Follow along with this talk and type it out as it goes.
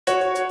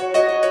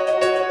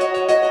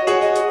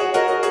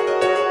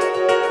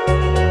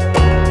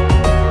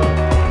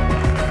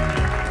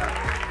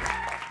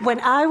When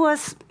I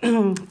was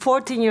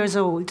 14 years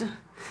old,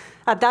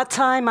 at that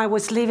time I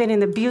was living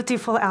in the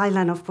beautiful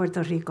island of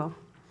Puerto Rico.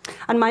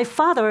 And my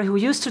father, who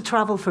used to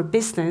travel for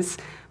business,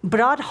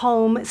 brought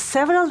home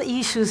several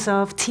issues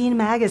of Teen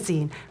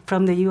magazine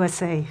from the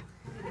USA.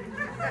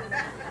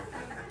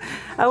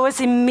 I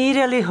was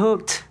immediately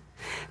hooked.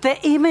 The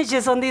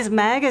images on these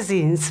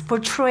magazines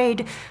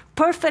portrayed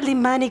perfectly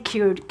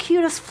manicured,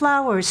 cute as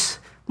flowers,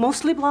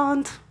 mostly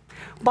blonde,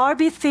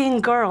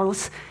 Barbie-thin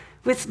girls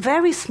with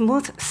very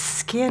smooth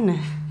skin.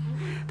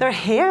 Their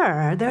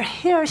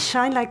hair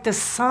shined like the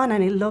sun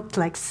and it looked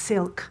like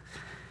silk.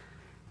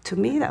 To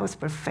me, that was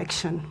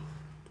perfection.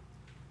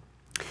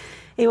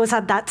 It was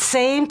at that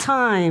same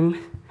time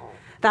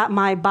that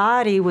my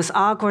body was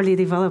awkwardly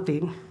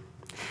developing.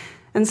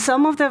 And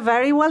some of the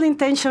very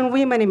well-intentioned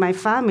women in my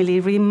family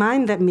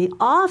reminded me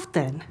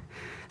often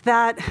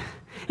that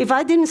if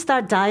I didn't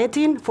start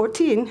dieting,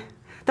 14,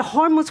 the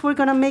hormones were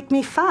gonna make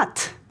me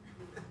fat.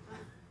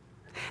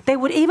 They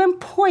would even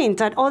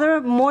point at other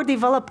more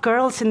developed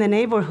girls in the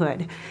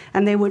neighborhood,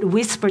 and they would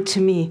whisper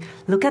to me,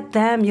 "Look at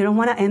them, you don't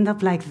wanna end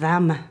up like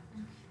them."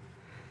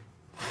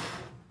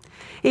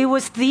 It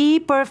was the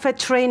perfect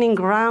training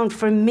ground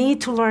for me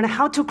to learn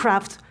how to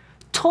craft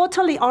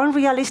totally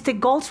unrealistic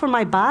goals for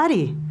my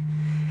body.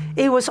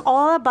 It was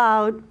all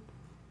about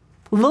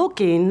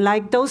looking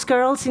like those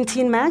girls in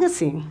Teen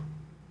magazine.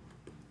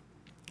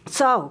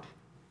 So,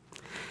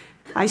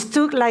 I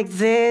stood like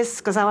this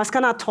because I was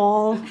kind of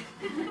tall.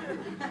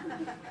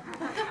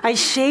 I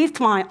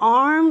shaved my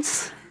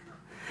arms.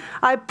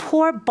 I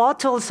poured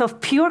bottles of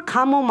pure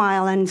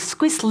chamomile and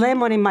squeezed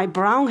lemon in my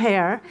brown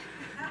hair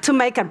to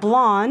make it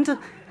blonde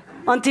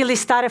until it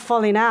started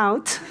falling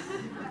out.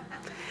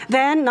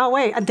 Then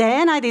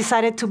I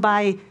decided to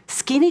buy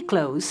skinny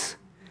clothes,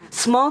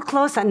 small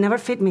clothes that never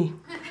fit me.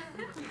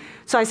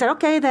 So I said,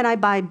 okay, then I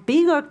buy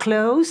bigger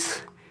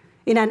clothes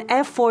in an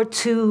effort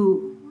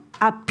to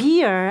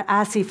appear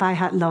as if I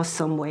had lost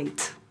some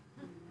weight.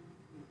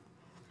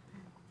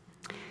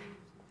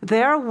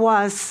 There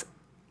was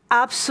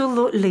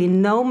absolutely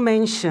no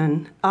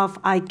mention of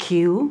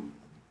IQ,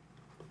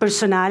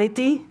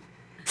 personality,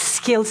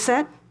 skill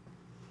set.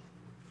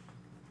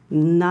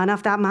 None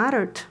of that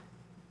mattered.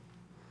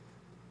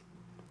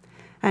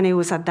 And it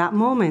was at that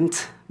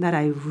moment that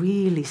I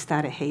really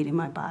started hating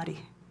my body.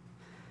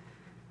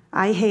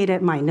 I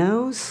hated my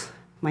nose,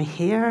 my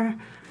hair,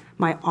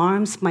 my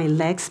arms, my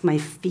legs, my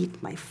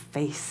feet, my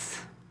face.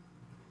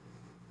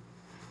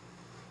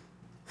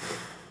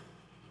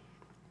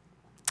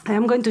 I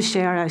am going to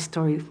share a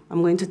story.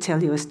 I'm going to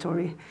tell you a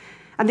story.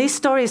 And this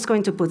story is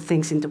going to put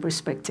things into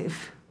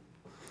perspective.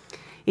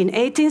 In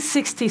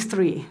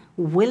 1863,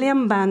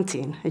 William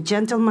Banting, a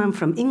gentleman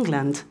from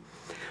England,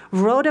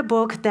 wrote a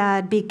book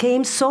that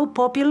became so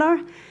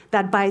popular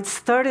that by its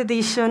third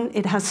edition,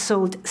 it has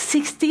sold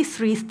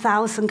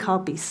 63,000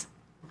 copies.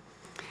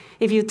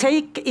 If you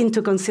take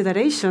into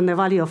consideration the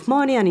value of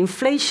money and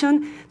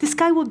inflation, this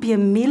guy would be a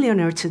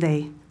millionaire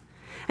today.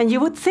 And you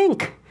would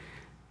think,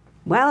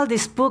 well,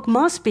 this book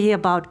must be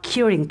about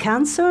curing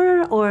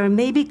cancer or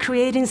maybe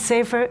creating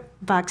safer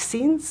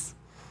vaccines.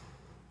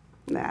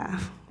 Nah,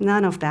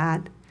 none of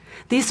that.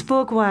 This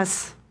book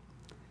was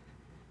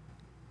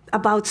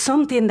about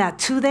something that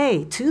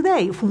today,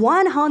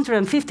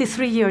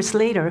 153 years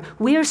later,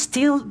 we are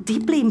still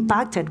deeply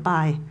impacted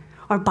by,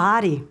 our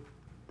body.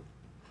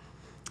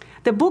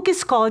 The book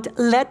is called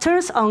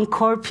Letters on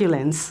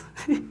Corpulence.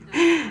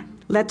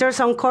 Letters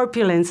on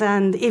Corpulence,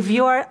 and if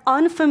you are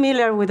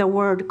unfamiliar with the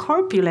word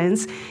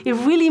corpulence, it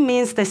really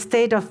means the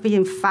state of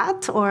being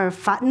fat or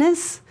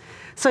fatness.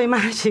 So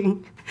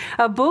imagine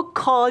a book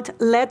called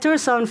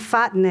Letters on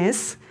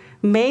Fatness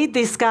made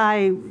this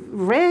guy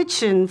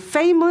rich and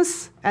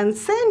famous and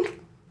thin.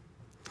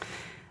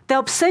 The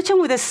obsession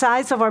with the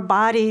size of our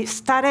body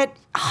started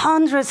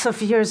hundreds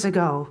of years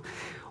ago,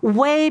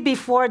 way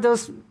before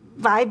those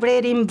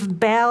vibrating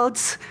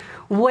belts,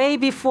 way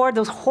before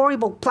those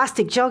horrible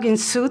plastic jogging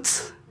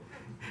suits,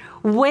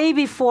 way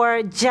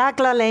before Jack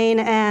LaLanne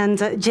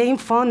and Jane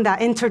Fonda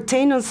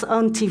entertained us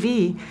on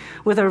TV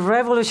with their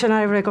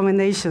revolutionary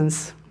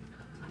recommendations.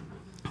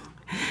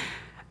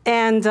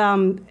 And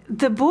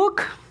the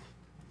book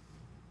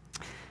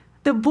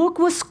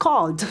was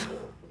called,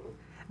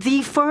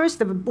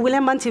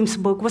 William Banting's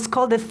book was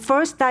called the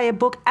first diet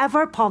book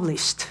ever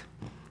published.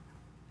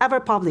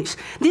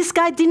 This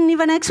guy didn't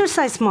even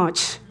exercise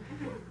much.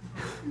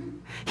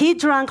 He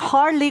drank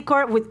hard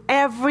liquor with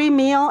every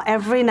meal,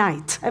 every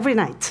night.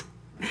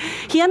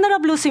 He ended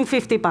up losing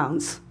 50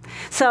 pounds.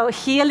 So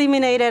he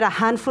eliminated a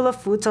handful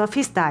of foods off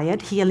his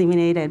diet. He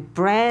eliminated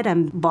bread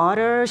and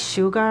butter,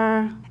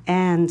 sugar,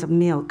 and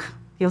milk.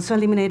 He also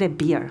eliminated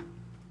beer.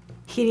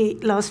 He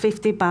lost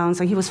 50 pounds,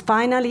 and he was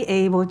finally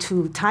able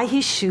to tie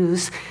his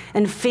shoes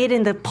and fit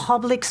in the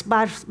public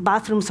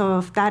bathrooms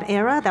of that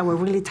era that were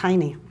really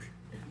tiny.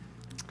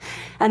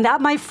 And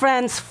that, my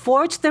friends,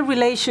 forged the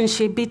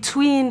relationship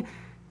between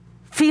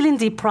feeling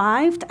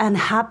deprived and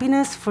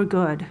happiness for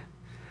good,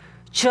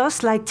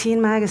 just like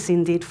Teen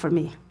magazine did for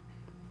me.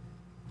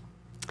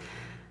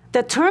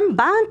 The term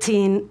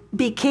banting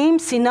became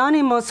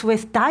synonymous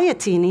with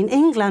dieting in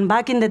England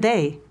back in the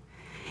day.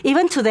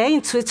 Even today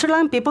in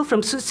Switzerland, people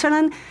from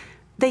Switzerland,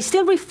 they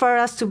still refer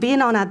us to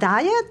being on a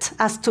diet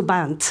as to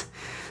bant.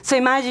 So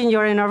imagine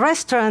you're in a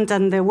restaurant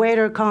and the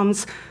waiter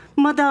comes,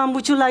 "Madam,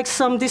 would you like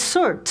some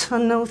dessert?" "Oh,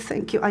 no,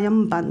 thank you, I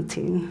am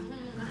banting."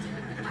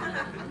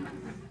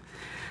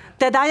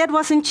 The diet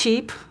wasn't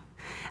cheap,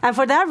 and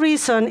for that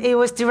reason, it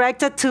was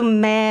directed to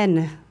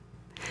men.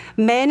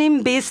 Men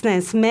in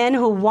business, men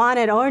who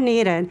wanted or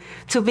needed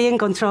to be in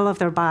control of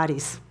their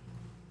bodies.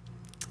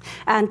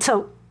 And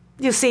so,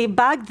 you see,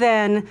 back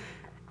then,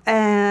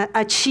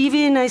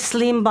 achieving a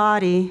slim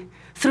body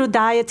through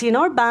dieting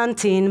or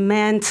banting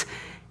meant,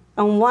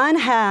 on one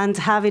hand,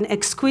 having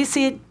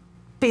exquisite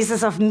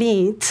pieces of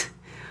meat,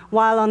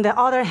 while on the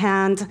other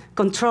hand,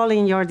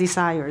 controlling your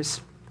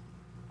desires,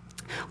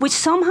 which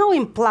somehow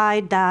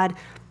implied that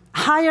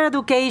higher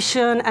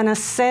education and a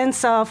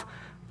sense of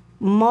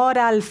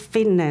moral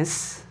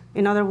fitness,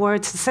 in other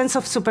words, a sense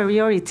of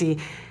superiority,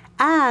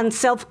 and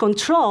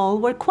self-control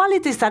were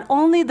qualities that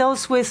only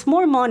those with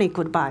more money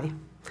could buy.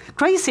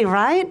 Crazy,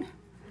 right?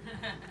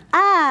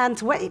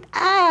 And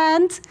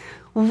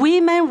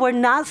women were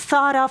not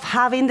thought of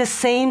having the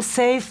same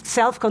safe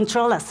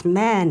self-control as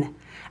men,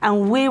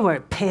 and we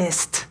were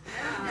pissed.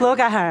 Look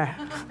at her.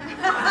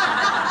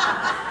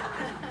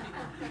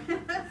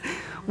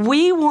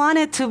 We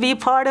wanted to be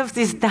part of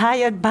this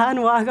diet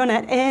bandwagon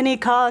at any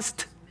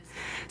cost.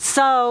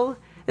 So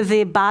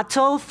the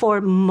battle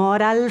for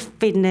moral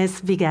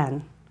fitness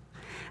began.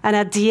 And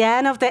at the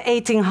end of the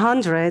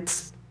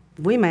 1800s,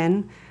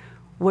 women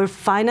were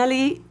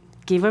finally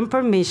given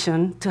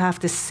permission to have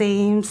the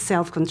same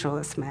self-control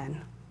as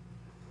men.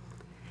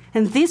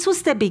 And this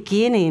was the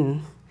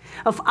beginning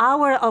of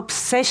our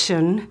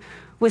obsession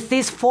with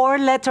this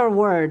four-letter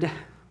word,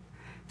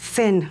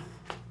 thin.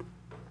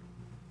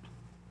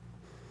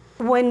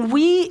 When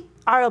we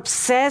are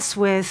obsessed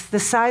with the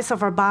size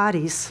of our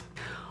bodies,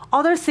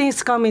 other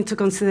things come into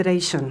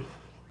consideration.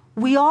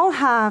 We all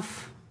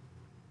have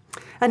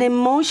an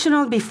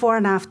emotional before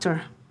and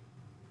after.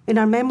 In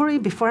our memory,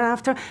 before and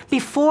after,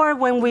 before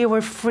when we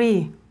were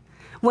free,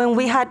 when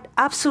we had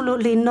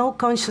absolutely no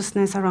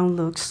consciousness around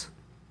looks,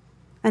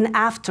 and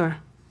after,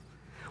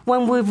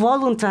 when we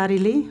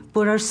voluntarily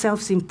put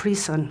ourselves in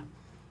prison.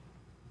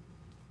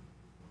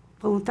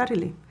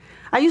 Voluntarily.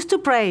 I used to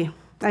pray,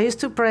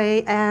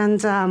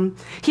 and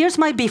here's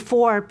my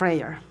before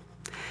prayer.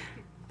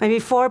 My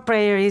before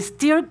prayer is,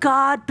 "Dear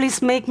God,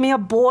 please make me a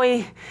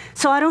boy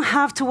so I don't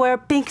have to wear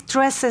pink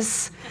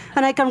dresses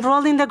and I can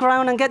roll in the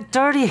ground and get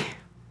dirty."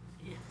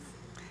 Yes.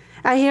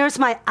 And here's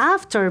my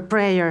after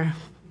prayer.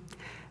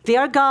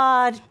 "Dear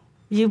God,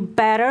 you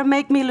better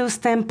make me lose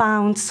 10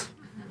 pounds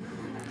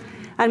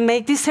and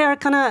make this hair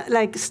kind of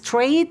like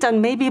straight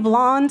and maybe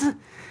blonde.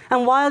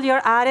 And while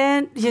you're at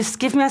it, just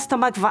give me a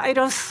stomach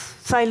virus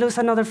so I lose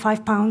another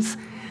 5 pounds.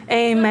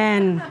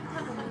 Amen."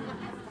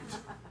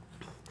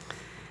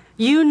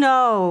 You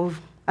know,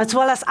 as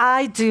well as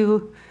I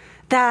do,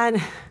 that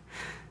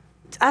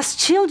as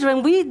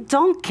children, we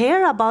don't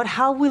care about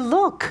how we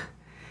look.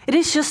 It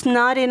is just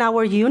not in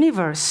our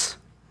universe.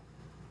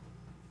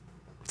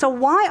 So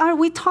why are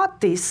we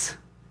taught this?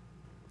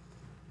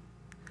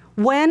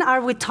 When are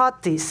we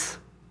taught this?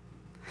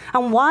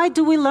 And why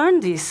do we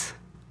learn this?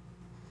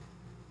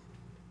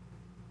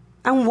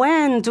 And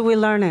when do we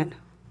learn it?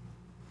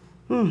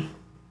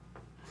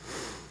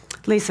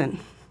 Listen,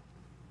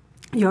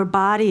 your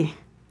body,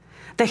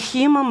 the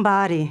human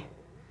body,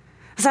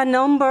 is a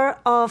number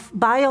of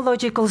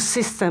biological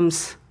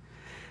systems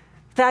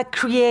that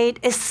create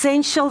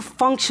essential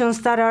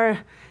functions that are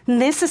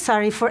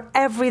necessary for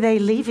everyday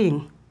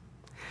living.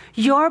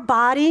 Your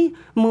body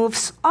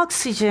moves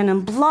oxygen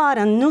and blood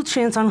and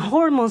nutrients and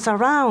hormones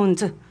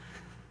around.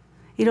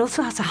 It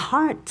also has a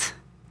heart.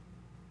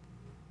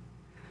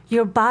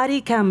 Your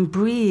body can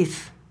breathe,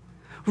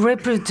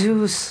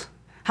 reproduce,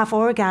 have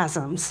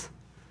orgasms,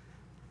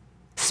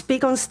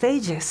 speak on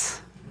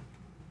stages.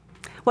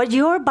 What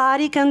your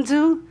body can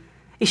do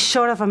is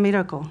short of a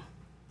miracle.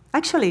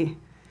 Actually,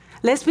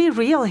 let's be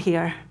real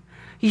here.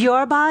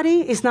 Your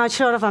body is not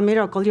short of a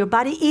miracle. Your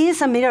body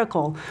is a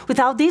miracle.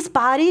 Without this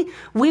body,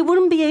 we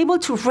wouldn't be able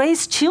to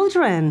raise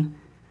children,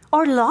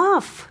 or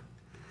love,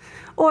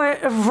 or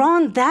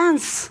run,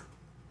 dance,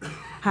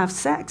 have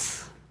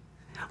sex,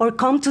 or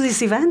come to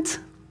this event.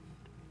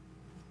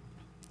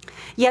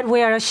 Yet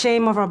we are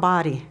ashamed of our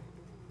body.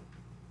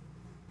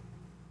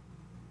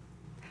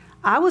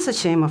 I was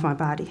ashamed of my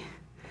body.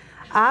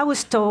 I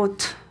was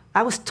told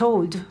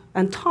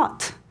and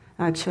taught,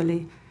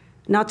 actually,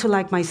 not to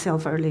like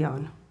myself early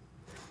on.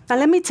 And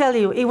let me tell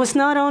you, it was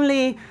not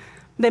only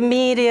the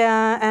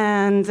media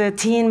and the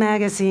teen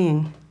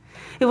magazine.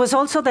 It was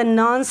also the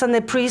nuns and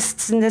the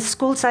priests in the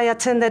schools I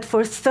attended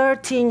for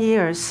 13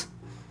 years.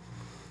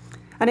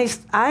 And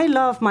I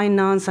love my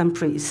nuns and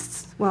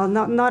priests. Well,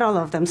 not all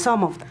of them,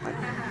 some of them.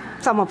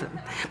 Some of them.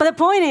 But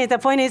the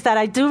point is that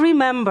I do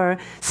remember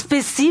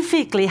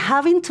specifically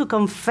having to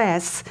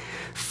confess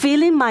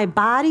feeling my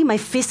body, my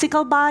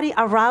physical body,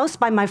 aroused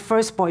by my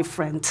first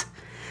boyfriend.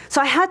 So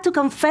I had to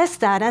confess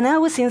that, and I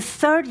was in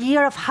 3rd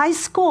year of high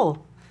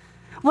school.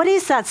 What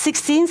is that,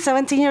 16,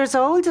 17 years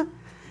old?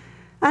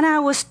 And I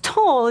was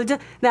told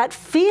that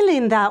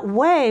feeling that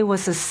way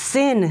was a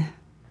sin.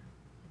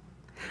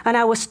 And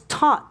I was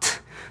taught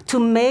to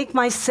make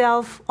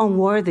myself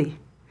unworthy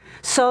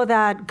so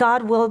that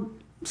God will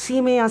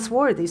see me as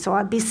worthy, so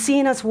I'd be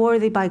seen as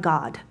worthy by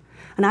God.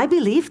 And I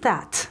believed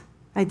that.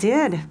 I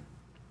did.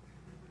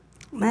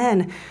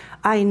 Man,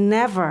 I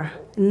never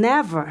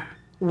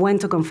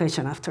went to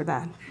confession after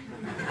that.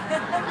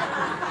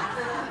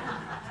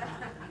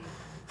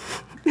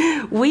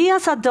 We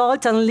as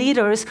adults and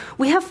leaders,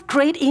 we have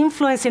great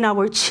influence in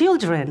our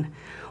children.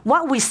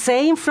 What we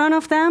say in front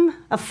of them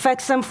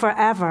affects them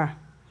forever.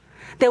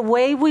 The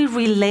way we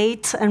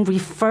relate and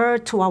refer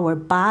to our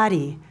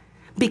body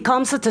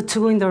becomes a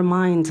tattoo in their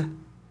mind.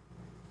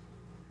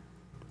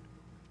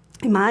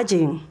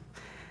 Imagine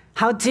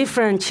how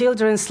different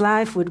children's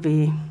life would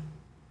be.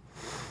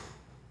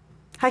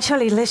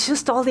 Actually, let's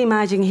just all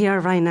imagine here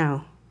right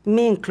now,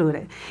 me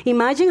included.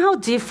 Imagine how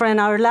different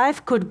our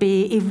life could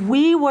be if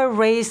we were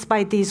raised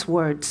by these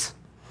words.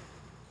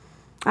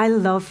 I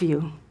love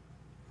you.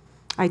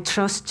 I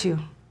trust you.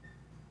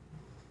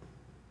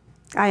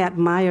 I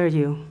admire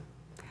you.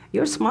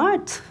 You're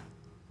smart.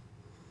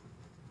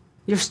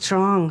 You're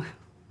strong.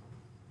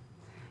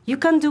 You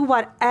can do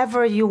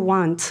whatever you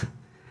want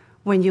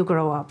when you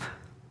grow up.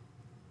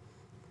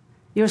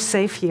 You're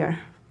safe here.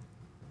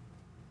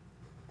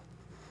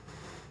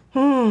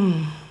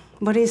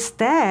 But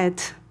instead,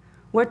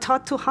 we're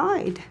taught to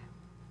hide.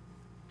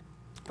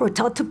 We're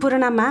taught to put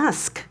on a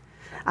mask.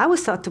 I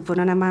was taught to put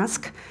on a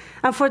mask.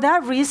 And for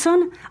that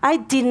reason, I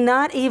did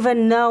not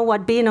even know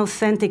what being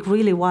authentic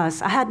really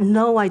was. I had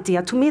no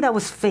idea. To me, that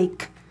was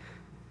fake.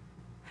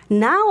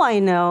 Now I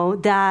know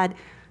that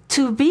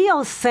to be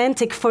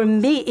authentic for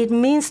me, it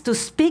means to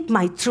speak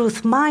my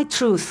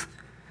truth,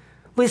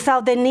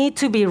 without the need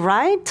to be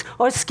right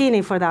or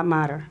skinny for that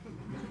matter.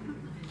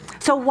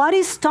 So what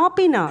is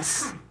stopping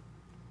us?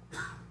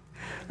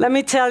 Let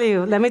me tell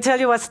you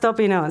what's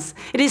stopping us.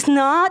 It is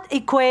not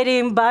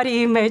equating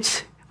body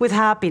image with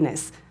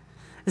happiness.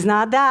 It's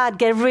not that.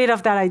 Get rid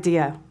of that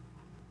idea.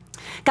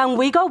 Can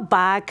we go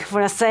back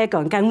for a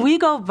second? Can we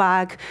go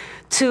back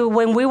to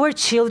when we were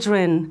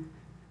children?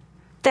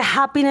 The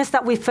happiness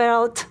that we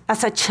felt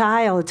as a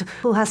child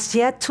who has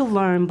yet to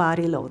learn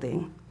body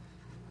loading.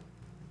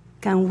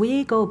 Can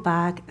we go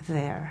back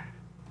there?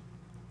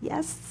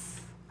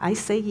 Yes, I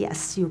say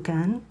yes, you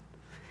can.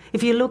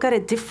 If you look at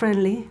it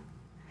differently,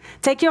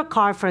 take your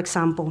car, for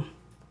example.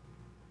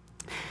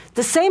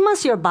 The same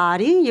as your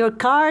body, your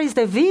car is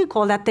the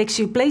vehicle that takes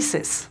you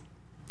places.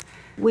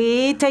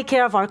 We take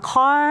care of our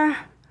car.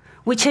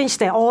 We change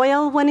the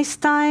oil when it's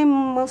time,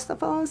 most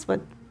of us, but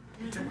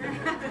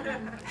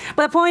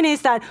the point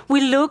is that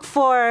we look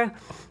for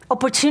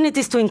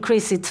opportunities to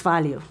increase its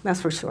value,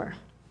 that's for sure.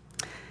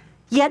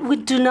 Yet we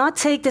do not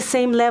take the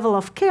same level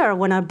of care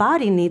when our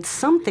body needs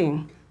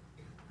something.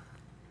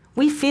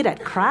 We feed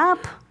it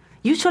crap,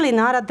 usually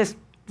not at the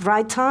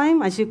right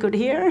time, as you could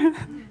hear.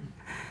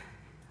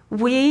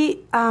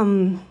 We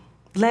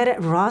let it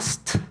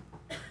rust.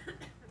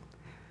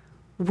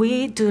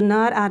 We do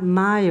not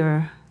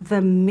admire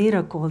the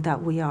miracle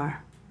that we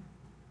are.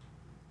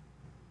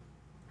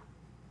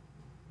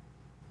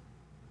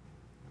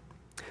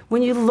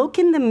 When you look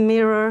in the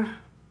mirror,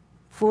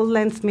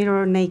 full-length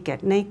mirror,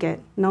 naked,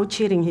 no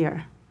cheating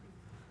here,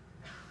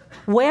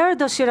 where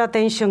does your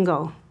attention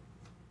go?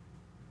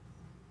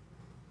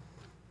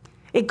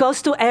 It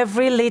goes to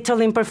every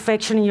little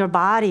imperfection in your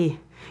body.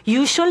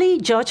 Usually,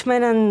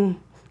 judgment and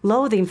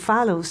loathing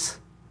follows.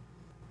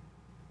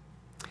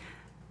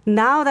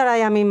 Now that I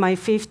am in my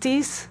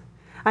 50s,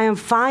 I am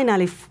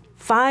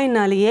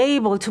finally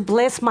able to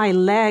bless my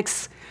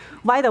legs.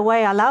 By the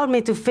way, allowed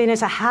me to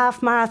finish a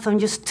half marathon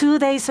just 2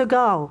 days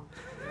ago.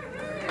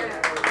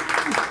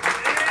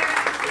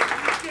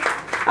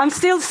 I'm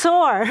still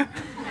sore.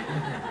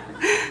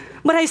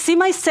 But I see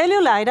my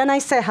cellulite and I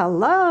say,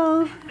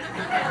 hello.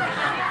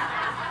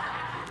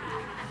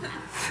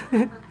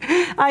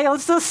 I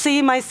also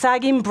see my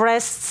sagging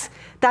breasts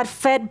that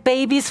fed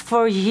babies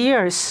for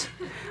years.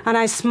 And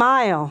I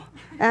smile.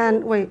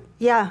 And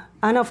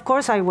and of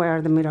course I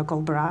wear the miracle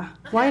bra.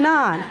 Why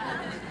not?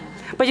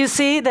 But you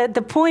see,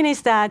 the point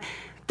is that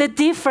the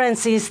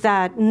difference is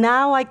that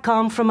now I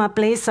come from a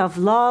place of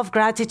love,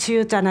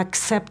 gratitude, and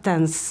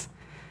acceptance.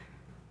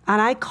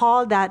 And I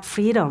call that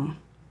freedom.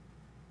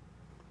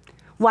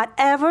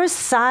 Whatever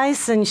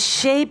size and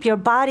shape your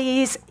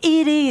body is,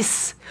 it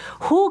is.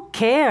 Who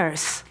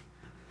cares?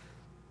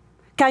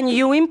 Can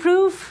you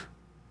improve?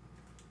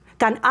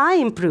 Can I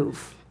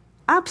improve?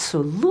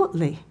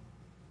 Absolutely.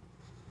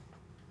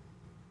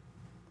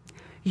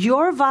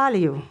 Your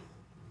value,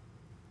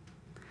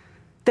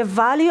 the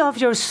value of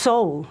your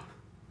soul,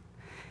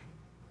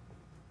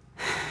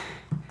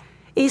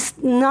 is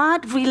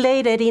not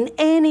related in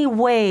any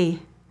way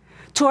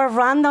to a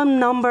random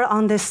number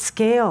on the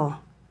scale.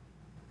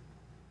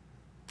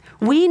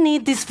 We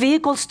need these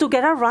vehicles to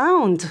get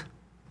around.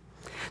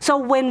 So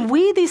when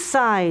we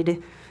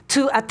decide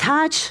to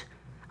attach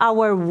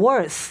our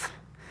worth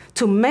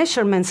to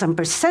measurements and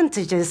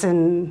percentages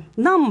and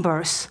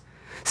numbers,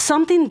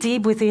 something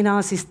deep within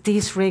us is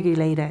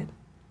dysregulated.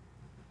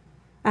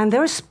 And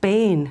there's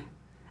pain,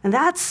 and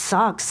that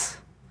sucks.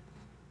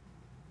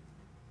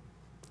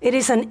 It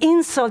is an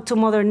insult to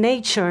Mother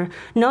Nature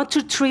not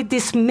to treat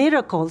these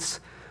miracles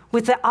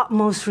with the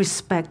utmost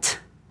respect.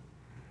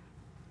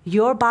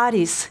 Your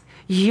bodies,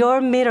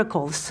 your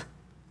miracles,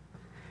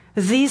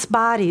 these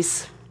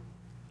bodies,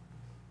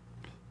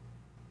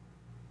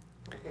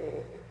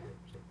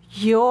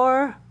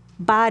 your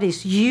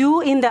bodies,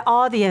 you in the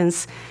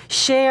audience,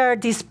 share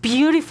these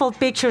beautiful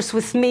pictures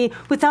with me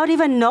without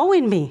even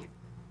knowing me.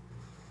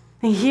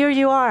 And here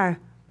you are.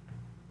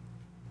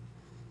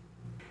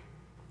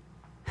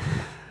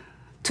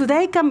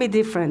 Today can be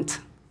different.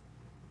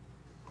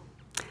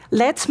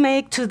 Let's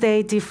make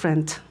today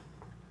different.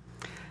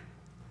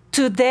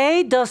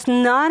 Today does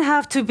not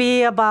have to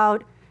be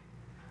about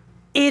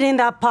eating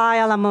that pie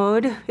a la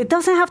mode. It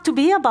doesn't have to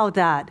be about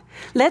that.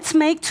 Let's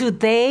make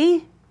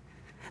today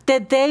the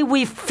day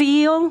we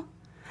feel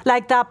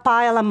like that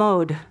pie a la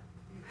mode.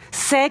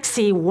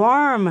 Sexy,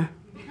 warm,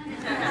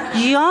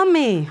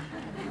 yummy,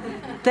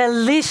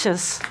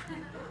 delicious.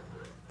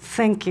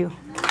 Thank you.